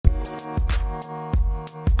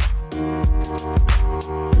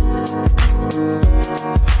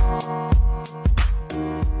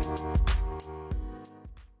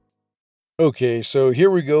Okay, so here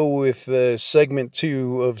we go with segment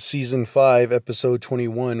 2 of season 5, episode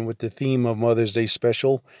 21, with the theme of Mother's Day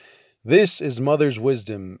special. This is Mother's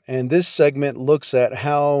Wisdom, and this segment looks at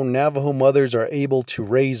how Navajo mothers are able to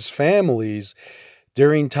raise families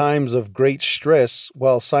during times of great stress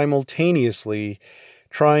while simultaneously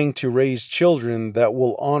trying to raise children that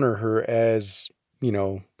will honor her as,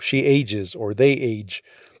 she ages or they age.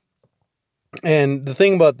 And the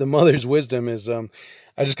thing about the Mother's Wisdom is,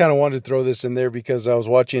 I just kind of wanted to throw this in there because I was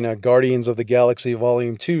watching Guardians of the Galaxy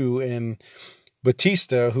Volume 2, and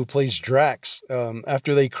Batista, who plays Drax,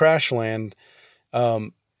 after they crash land,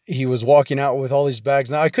 um, he was walking out with all these bags.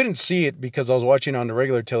 Now, I couldn't see it because I was watching on the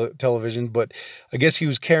regular television, but I guess he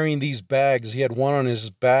was carrying these bags. He had one on his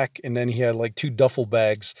back, and then he had like two duffel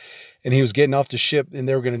bags, and he was getting off the ship, and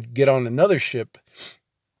they were going to get on another ship,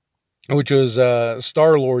 which was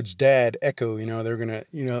Star-Lord's dad, Echo. They're going to,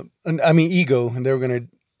 Ego, and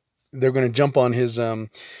they're gonna jump on his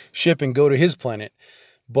ship and go to his planet.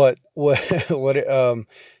 But what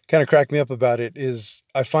kind of cracked me up about it is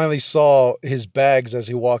I finally saw his bags as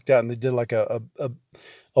he walked out, and they did like a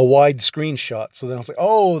wide screenshot. So then I was like,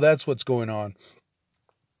 oh, that's what's going on,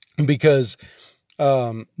 because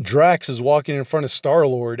Drax is walking in front of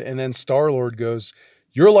Star-Lord, and then Star-Lord goes,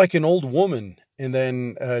 "You're like an old woman," and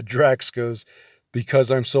then Drax goes, "Because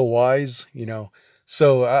I'm so wise,"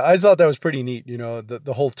 So I thought that was pretty neat,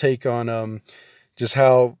 the whole take on just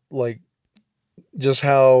how like just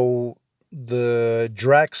how the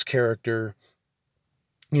Drax character,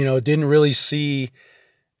 didn't really see,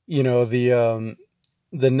 the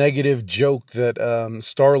negative joke that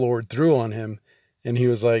Star-Lord threw on him, and he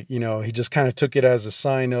was like, he just kind of took it as a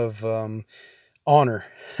sign of honor,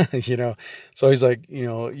 you know. So he's like,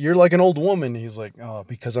 "You're like an old woman." He's like, "Oh,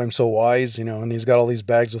 because I'm so wise," and he's got all these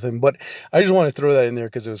bags with him. But I just want to throw that in there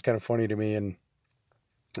because it was kind of funny to me,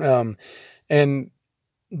 um, and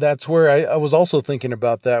that's where I was also thinking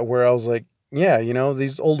about that, where I was like, yeah,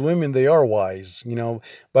 these old women, they are wise.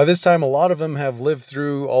 By this time, a lot of them have lived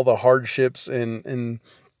through all the hardships and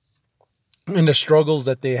the struggles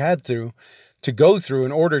that they had to go through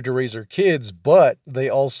in order to raise their kids, but they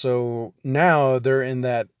also now they're in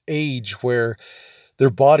that age where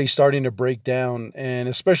their body's starting to break down, and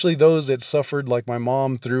especially those that suffered, like my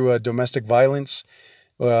mom, through domestic violence.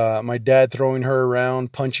 My dad throwing her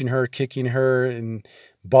around, punching her, kicking her, and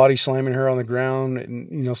body slamming her on the ground,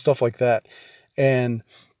 and stuff like that. And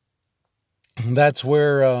that's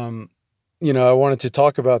where I wanted to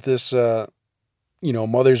talk about this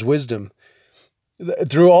mother's wisdom.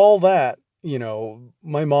 Through all that,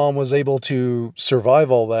 my mom was able to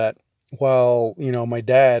survive all that, while my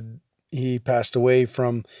dad, he passed away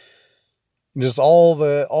from just all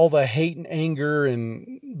the hate and anger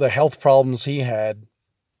and the health problems he had.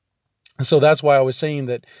 So that's why I was saying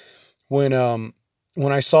that when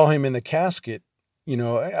when I saw him in the casket,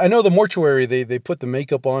 I know the mortuary, they put the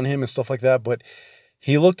makeup on him and stuff like that, but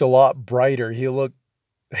he looked a lot brighter. He looked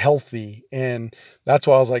healthy, and that's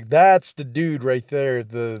why I was like, that's the dude right there,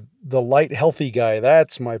 the light healthy guy.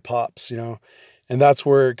 That's my pops, and that's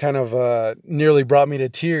where it kind of nearly brought me to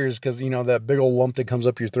tears, because that big old lump that comes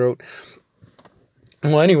up your throat.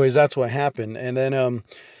 Well, anyways, that's what happened. And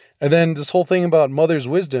then this whole thing about mother's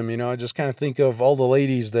wisdom, I just kind of think of all the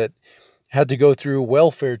ladies that had to go through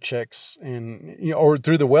welfare checks, and or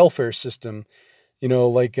through the welfare system,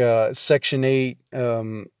 like Section 8,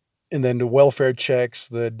 and then the welfare checks,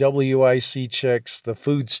 the WIC checks, the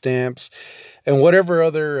food stamps, and whatever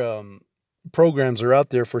other programs are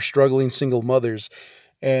out there for struggling single mothers.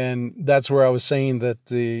 And that's where I was saying that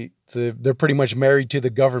they're pretty much married to the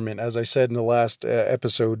government, as I said in the last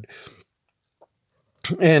episode.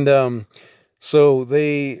 And so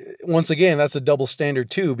they, once again, that's a double standard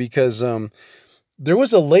too, because there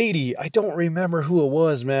was a lady, I don't remember who it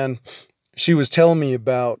was, man. She was telling me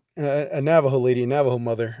about a Navajo lady, a Navajo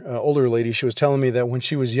mother, older lady. She was telling me that when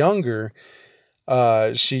she was younger,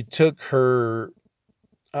 she took her,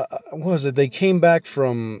 what was it? They came back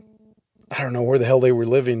from, I don't know where the hell they were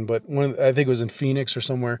living, but I think it was in Phoenix or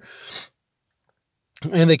somewhere.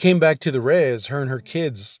 And they came back to the res, her and her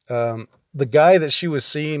kids. The guy that she was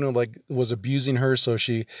seeing, like, was abusing her, so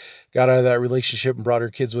she got out of that relationship and brought her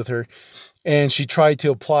kids with her. And she tried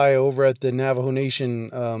to apply over at the Navajo Nation,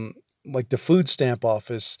 like the food stamp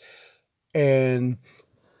office, and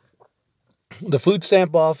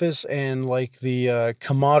like the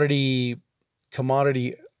commodity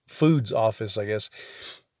foods office, I guess.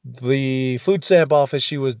 The food stamp office,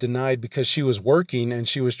 she was denied because she was working and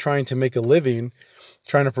she was trying to make a living,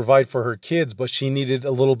 trying to provide for her kids, but she needed a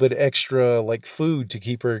little bit extra, like, food to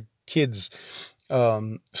keep her kids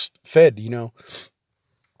fed.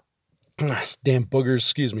 damn boogers,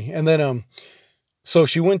 excuse me. And then so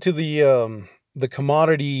she went to the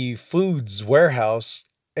commodity foods warehouse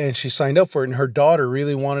and she signed up for it, and her daughter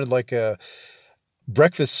really wanted like a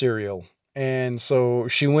breakfast cereal. And so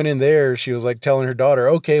she went in there, she was like telling her daughter,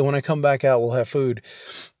 "Okay, when I come back out, we'll have food."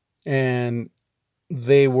 And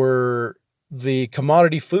they were the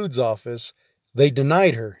commodity foods office, they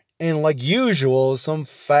denied her. And like usual, some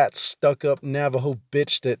fat stuck up Navajo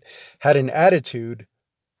bitch that had an attitude.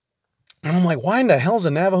 And I'm like, why in the hell is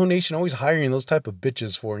the Navajo Nation always hiring those type of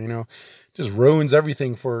bitches for, you know? Just ruins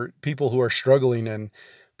everything for people who are struggling and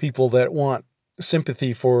people that want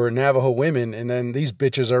sympathy for Navajo women. And then these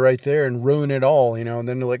bitches are right there and ruin it all, you know? And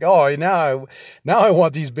then they're like, oh, now I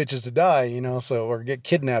want these bitches to die, you know, so, or get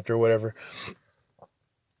kidnapped or whatever.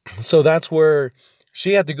 So that's where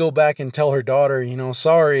she had to go back and tell her daughter, you know,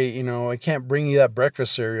 sorry, you know, I can't bring you that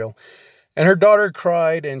breakfast cereal. And her daughter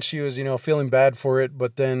cried and she was, you know, feeling bad for it.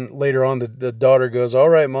 But then later on, the daughter goes, all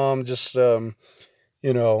right, mom, just, forget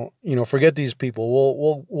these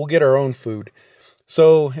people. We'll get our own food.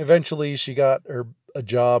 So eventually she got her a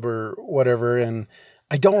job or whatever. And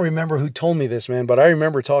I don't remember who told me this, man, but I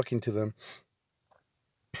remember talking to them.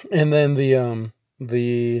 And then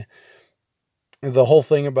the whole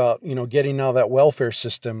thing about, you know, getting out of that welfare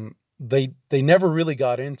system, they never really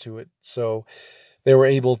got into it. So they were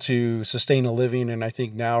able to sustain a living. And I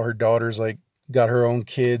think now her daughter's like got her own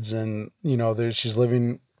kids and, you know, she's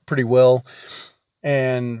living pretty well.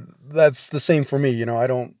 And that's the same for me. You know,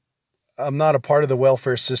 I'm not a part of the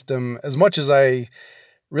welfare system as much as I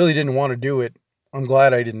really didn't want to do it. I'm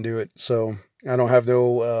glad I didn't do it. So I don't have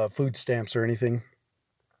no food stamps or anything.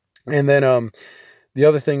 And then the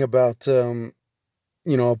other thing about,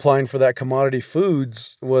 applying for that commodity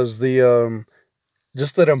foods was the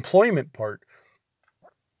just that employment part.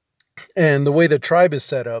 And the way the tribe is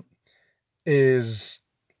set up is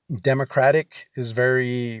democratic, is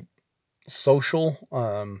very social,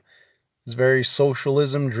 is very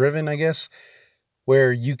socialism driven, I guess,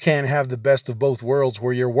 where you can't have the best of both worlds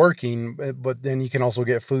where you're working, but then you can also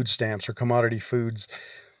get food stamps or commodity foods.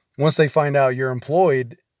 Once they find out you're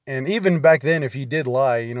employed, and even back then, if you did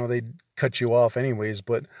lie, you know, they'd cut you off anyways,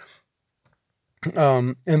 but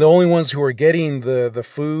and the only ones who are getting the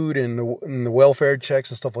food and the welfare checks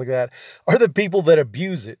and stuff like that are the people that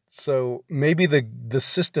abuse it. So maybe the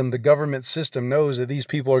government system knows that these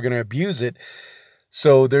people are going to abuse it.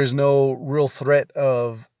 So there's no real threat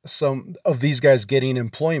of some of these guys getting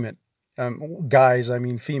employment. Guys, I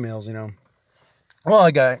mean females, you know. Well, I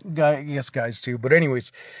guess guys too. But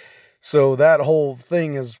anyways, so that whole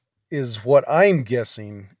thing is what I'm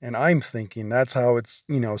guessing and I'm thinking. That's how it's,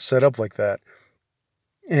 you know, set up like that.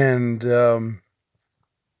 And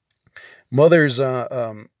mothers,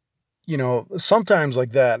 sometimes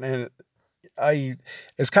like that, and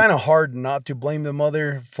it's kind of hard not to blame the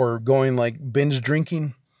mother for going like binge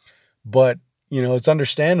drinking, but you know, it's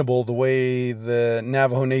understandable the way the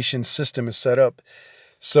Navajo Nation system is set up.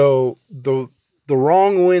 So the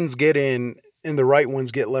wrong ones get in, and the right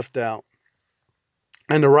ones get left out.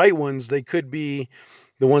 And the right ones, they could be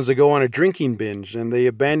the ones that go on a drinking binge and they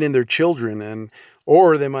abandon their children,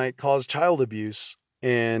 or they might cause child abuse.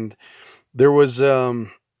 And there was a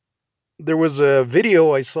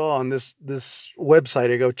video I saw on this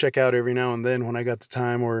website I go check out every now and then when I got the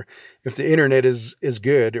time, or if the internet is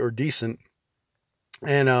good or decent.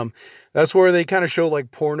 And that's where they kind of show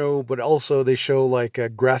like porno, but also they show like a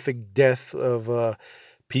graphic death of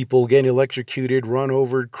people getting electrocuted, run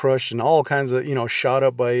over, crushed, and all kinds of, you know, shot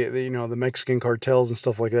up by, you know, the Mexican cartels and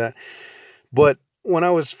stuff like that. But when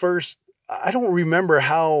I don't remember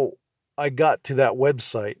how I got to that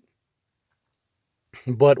website,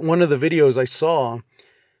 but one of the videos I saw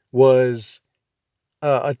was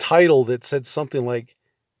a title that said something like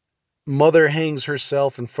 "Mother hangs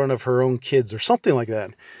herself in front of her own kids" or something like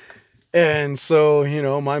that. And so, you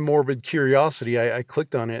know, my morbid curiosity, I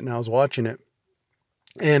clicked on it and I was watching it.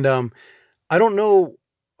 And I don't know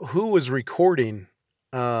who was recording.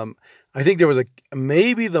 I think there was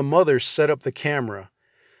maybe the mother set up the camera,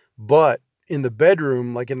 but in the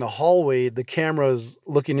bedroom, like in the hallway, the camera's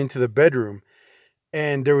looking into the bedroom.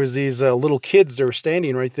 And there was these little kids that were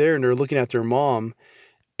standing right there and they're looking at their mom.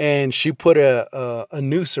 And she put a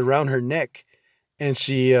noose around her neck and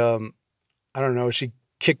she, I don't know, she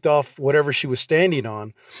kicked off whatever she was standing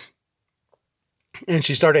on and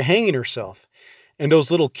she started hanging herself. And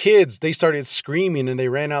those little kids, they started screaming and they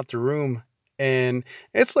ran out the room. And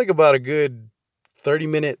it's like about a good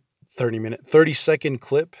 30-second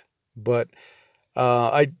clip. But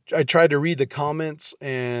I tried to read the comments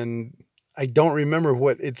and I don't remember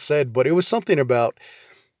what it said, but it was something about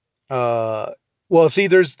Well, see,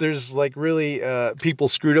 there's like really people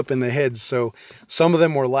screwed up in the heads. So some of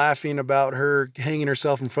them were laughing about her hanging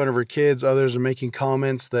herself in front of her kids. Others are making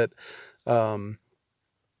comments that um,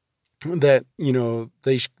 that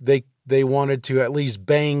they wanted to at least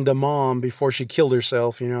bang the mom before she killed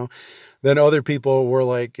herself. Then other people were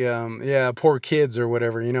like, yeah, poor kids or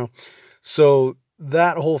whatever. So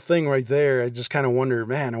that whole thing right there, I just kind of wonder,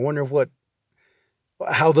 man, I wonder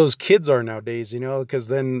how those kids are nowadays. Because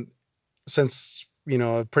then since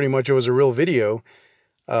pretty much it was a real video.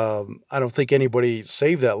 I don't think anybody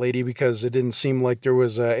saved that lady because it didn't seem like there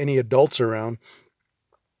was any adults around.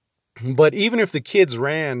 But even if the kids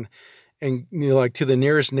ran and like to the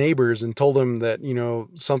nearest neighbors and told them that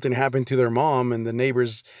something happened to their mom, and the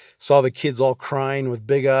neighbors saw the kids all crying with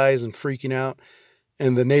big eyes and freaking out,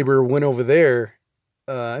 and the neighbor went over there,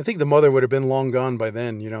 I think the mother would have been long gone by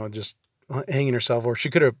then, just hanging herself, or she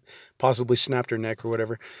could have possibly snapped her neck or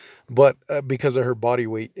whatever, but because of her body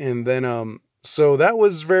weight. And then so that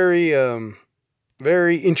was very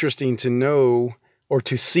interesting to know, or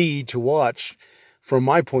to see, to watch from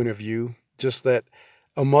my point of view, just that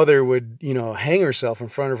a mother would, hang herself in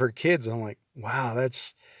front of her kids. I'm like, wow,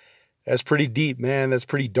 that's pretty deep, man. That's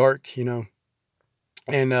pretty dark.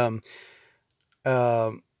 And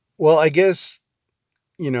well, I guess,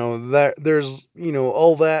 that there's,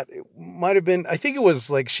 all that it might have been, I think it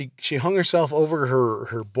was like she hung herself over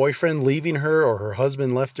her boyfriend leaving her, or her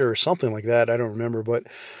husband left her, or something like that. I don't remember, but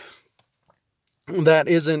that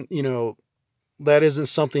isn't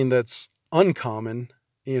something that's uncommon,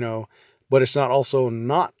 you know, but it's not also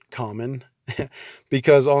not common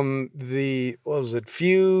because on what was it,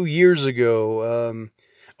 few years ago,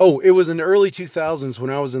 oh, it was in the early 2000s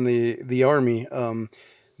when I was in the army,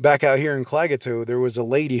 back out here in Klagetoh, there was a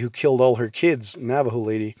lady who killed all her kids, Navajo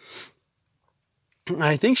lady.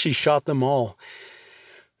 I think she shot them all.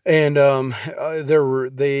 And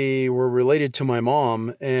they were related to my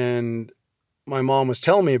mom, and my mom was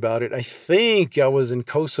telling me about it. I think I was in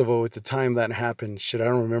Kosovo at the time that happened. Shit, I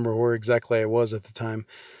don't remember where exactly I was at the time.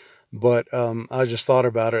 But I just thought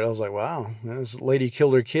about it. I was like, wow, this lady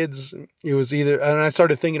killed her kids. It was either, and I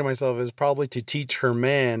started thinking to myself, it's probably to teach her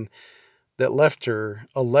man that left her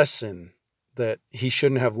a lesson that he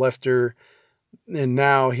shouldn't have left her, and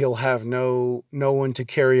now he'll have no one to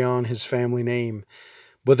carry on his family name.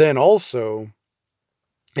 But then also,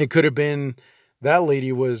 it could have been that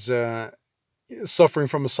lady was suffering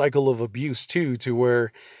from a cycle of abuse too, to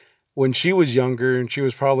where when she was younger and she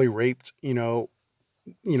was probably raped, I'm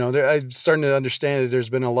starting to understand that there's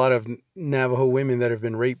been a lot of Navajo women that have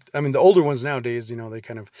been raped. I mean, the older ones nowadays, they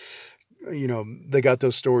kind of, they got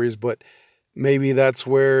those stories, but maybe that's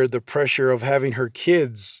where the pressure of having her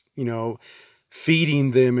kids,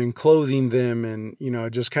 feeding them and clothing them and,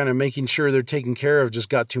 just kind of making sure they're taken care of just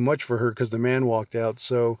got too much for her because the man walked out.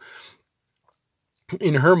 So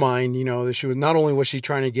in her mind, she was, not only was she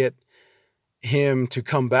trying to get him to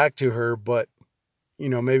come back to her, but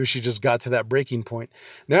maybe she just got to that breaking point.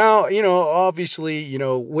 Now, obviously,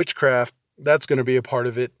 witchcraft, that's going to be a part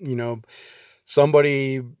of it.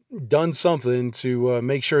 Somebody done something to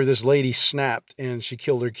make sure this lady snapped and she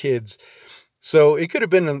killed her kids. So it could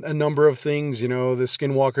have been a number of things. The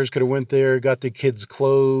skinwalkers could have went there, got the kids'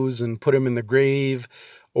 clothes and put them in the grave,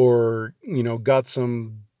 or, got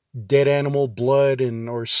some dead animal blood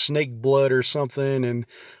or snake blood or something and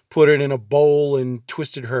put it in a bowl and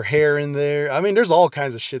twisted her hair in there. I mean, there's all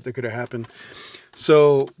kinds of shit that could have happened.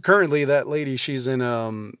 So currently that lady, she's in,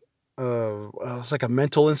 it's like a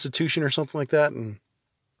mental institution or something like that.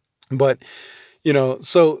 But,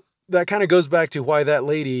 so that kind of goes back to why that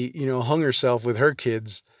lady, hung herself with her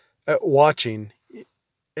kids watching.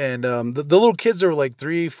 And, the little kids are like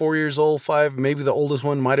 3, 4 years old, 5, maybe the oldest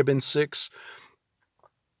one might've been 6.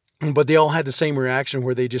 But they all had the same reaction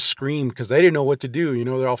where they just screamed because they didn't know what to do.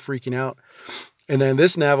 They're all freaking out. And then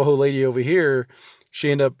this Navajo lady over here,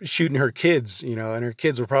 she ended up shooting her kids, and her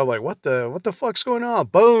kids were probably like, what the fuck's going on?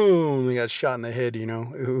 Boom. They got shot in the head,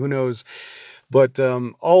 who knows? But,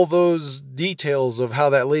 all those details of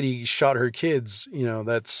how that lady shot her kids,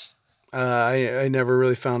 that's, I never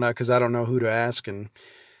really found out because I don't know who to ask. And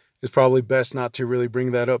it's probably best not to really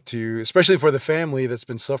bring that up to, especially for the family that's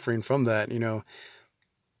been suffering from that,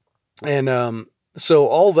 And so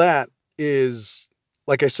all that is,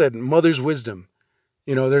 like I said, mother's wisdom.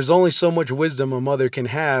 There's only so much wisdom a mother can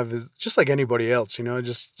have, just like anybody else,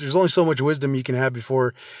 just there's only so much wisdom you can have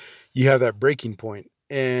before you have that breaking point.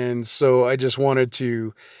 And so I just wanted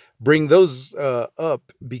to bring those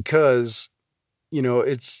up because,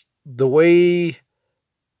 it's the way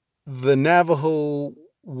the Navajo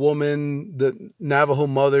woman, the Navajo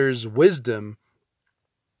mother's wisdom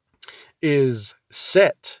is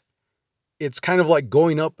set. It's kind of like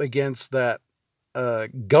going up against that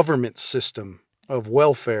government system of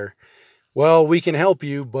welfare. Well, we can help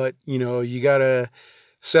you, but you gotta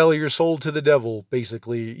sell your soul to the devil,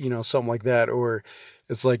 basically, something like that. Or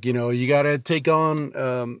it's like, you gotta take on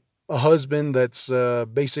a husband that's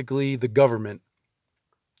basically the government.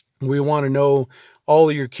 We want to know all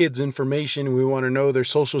of your kids' information. We want to know their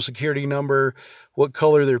social security number, what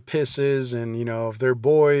color their piss is, and if they're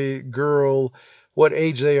boy, girl, what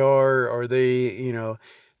age they are. Are they,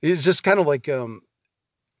 it's just kind of like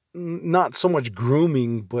not so much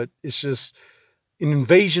grooming, but it's just an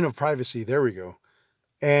invasion of privacy. There we go.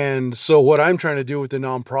 And so what I'm trying to do with the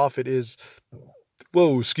nonprofit is,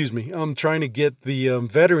 whoa, excuse me, I'm trying to get the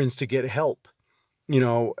veterans to get help,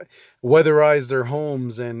 weatherize their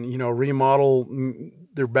homes and, remodel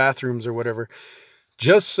their bathrooms or whatever,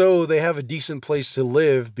 just so they have a decent place to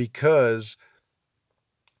live. Because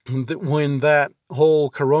when that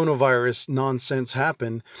whole coronavirus nonsense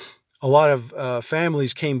happened, a lot of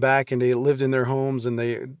families came back and they lived in their homes, and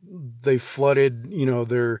they flooded,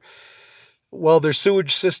 their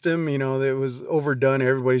sewage system, it was overdone.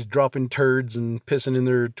 Everybody's dropping turds and pissing in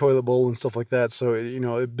their toilet bowl and stuff like that. So,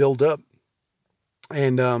 it built up.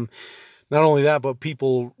 And not only that, but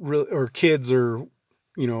people really, or kids, or,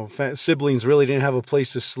 siblings really didn't have a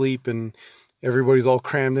place to sleep, and everybody's all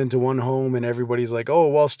crammed into one home, and everybody's like, oh,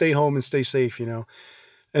 well, stay home and stay safe,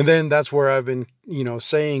 And then that's where I've been,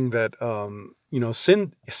 saying that,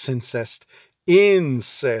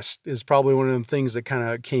 incest is probably one of them things that kind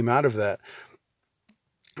of came out of that.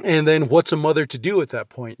 And then what's a mother to do at that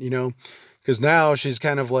point, because now she's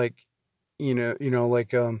kind of like,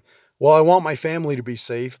 like, well, I want my family to be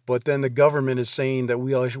safe, but then the government is saying that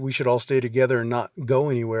we should all stay together and not go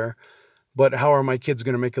anywhere. But how are my kids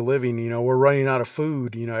going to make a living? We're running out of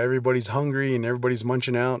food, everybody's hungry and everybody's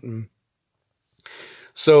munching out. And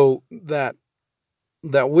so that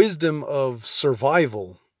wisdom of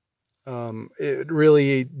survival, it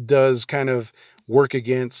really does kind of work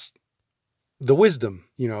against the wisdom,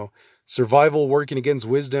 survival working against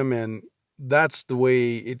wisdom. And that's the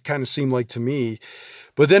way it kind of seemed like to me.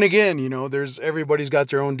 But then again, everybody's got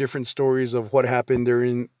their own different stories of what happened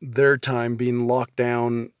during their time being locked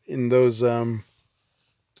down in those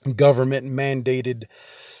government mandated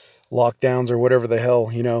lockdowns or whatever the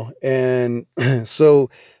hell, And so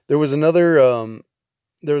there was another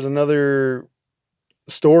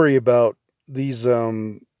story about these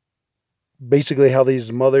basically how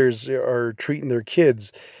these mothers are treating their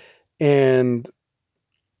kids. And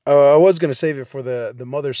I was going to save it for the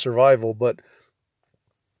mother's survival, but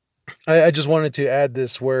I just wanted to add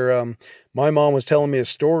this where my mom was telling me a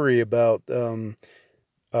story about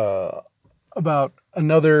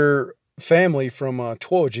another family from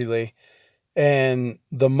Tuojile, and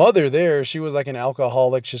the mother there, she was like an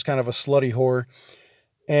alcoholic. She's kind of a slutty whore,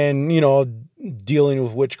 and dealing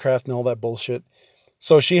with witchcraft and all that bullshit.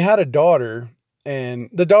 So she had a daughter, and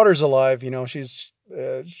the daughter's alive. She's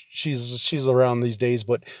around these days,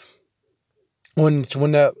 but when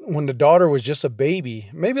the daughter was just a baby,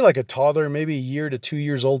 maybe like a toddler, maybe a year to 2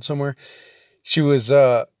 years old somewhere, she was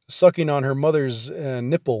sucking on her mother's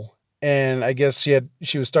nipple, and I guess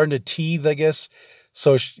she was starting to teeth, I guess.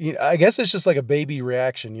 So I guess it's just like a baby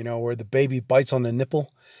reaction, where the baby bites on the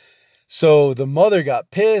nipple. So the mother got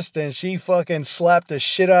pissed, and she fucking slapped the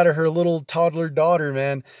shit out of her little toddler daughter,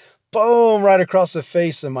 man. Boom, right across the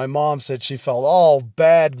face. And my mom said she felt all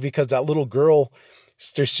bad because that little girl,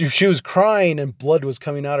 she was crying and blood was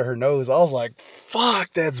coming out of her nose. I was like, fuck,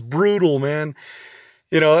 that's brutal, man.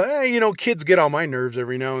 Kids get on my nerves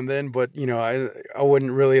every now and then, but, I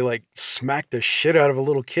wouldn't really like smack the shit out of a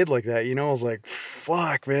little kid like that. I was like,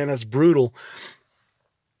 fuck, man, that's brutal.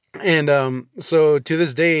 And so to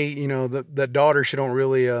this day, that daughter, she don't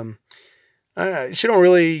really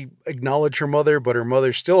acknowledge her mother, but her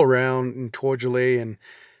mother's still around in Tuojile. And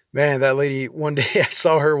man, that lady, one day I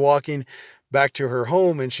saw her walking back to her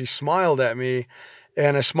home, and she smiled at me,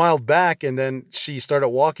 and I smiled back, and then she started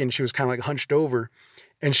walking. She was kind of like hunched over,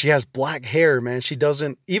 and she has black hair, man. She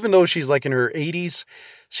doesn't, even though she's like in her 80s,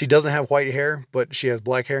 she doesn't have white hair, but she has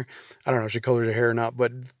black hair. I don't know if she colored her hair or not,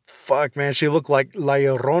 but fuck, man, she looked like La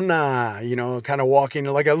Llorona, kind of walking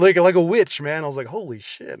like a witch, man. I was like, holy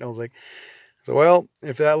shit. I was like, so, well,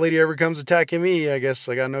 if that lady ever comes attacking me, I guess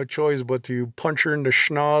I got no choice but to punch her in the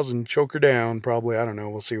schnoz and choke her down, probably. I don't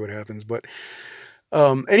know. We'll see what happens. But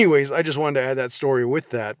anyways, I just wanted to add that story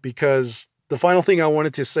with that, because the final thing I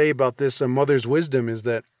wanted to say about this mother's wisdom is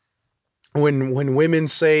that when women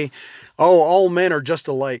say, oh, all men are just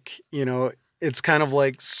alike, it's kind of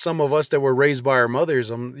like some of us that were raised by our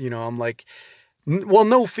mothers. I'm like, Well,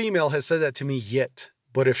 no female has said that to me yet.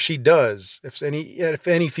 But if she does, if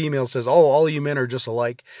any female says, "Oh, all you men are just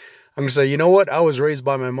alike," I'm gonna say, you know what? I was raised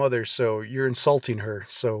by my mother, so you're insulting her.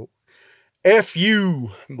 So F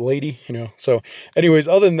you, lady. So, anyways,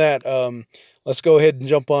 other than that, let's go ahead and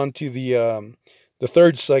jump on to the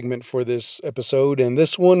third segment for this episode, and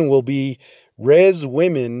this one will be Res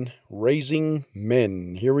Women Raising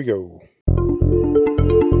Men. Here we go.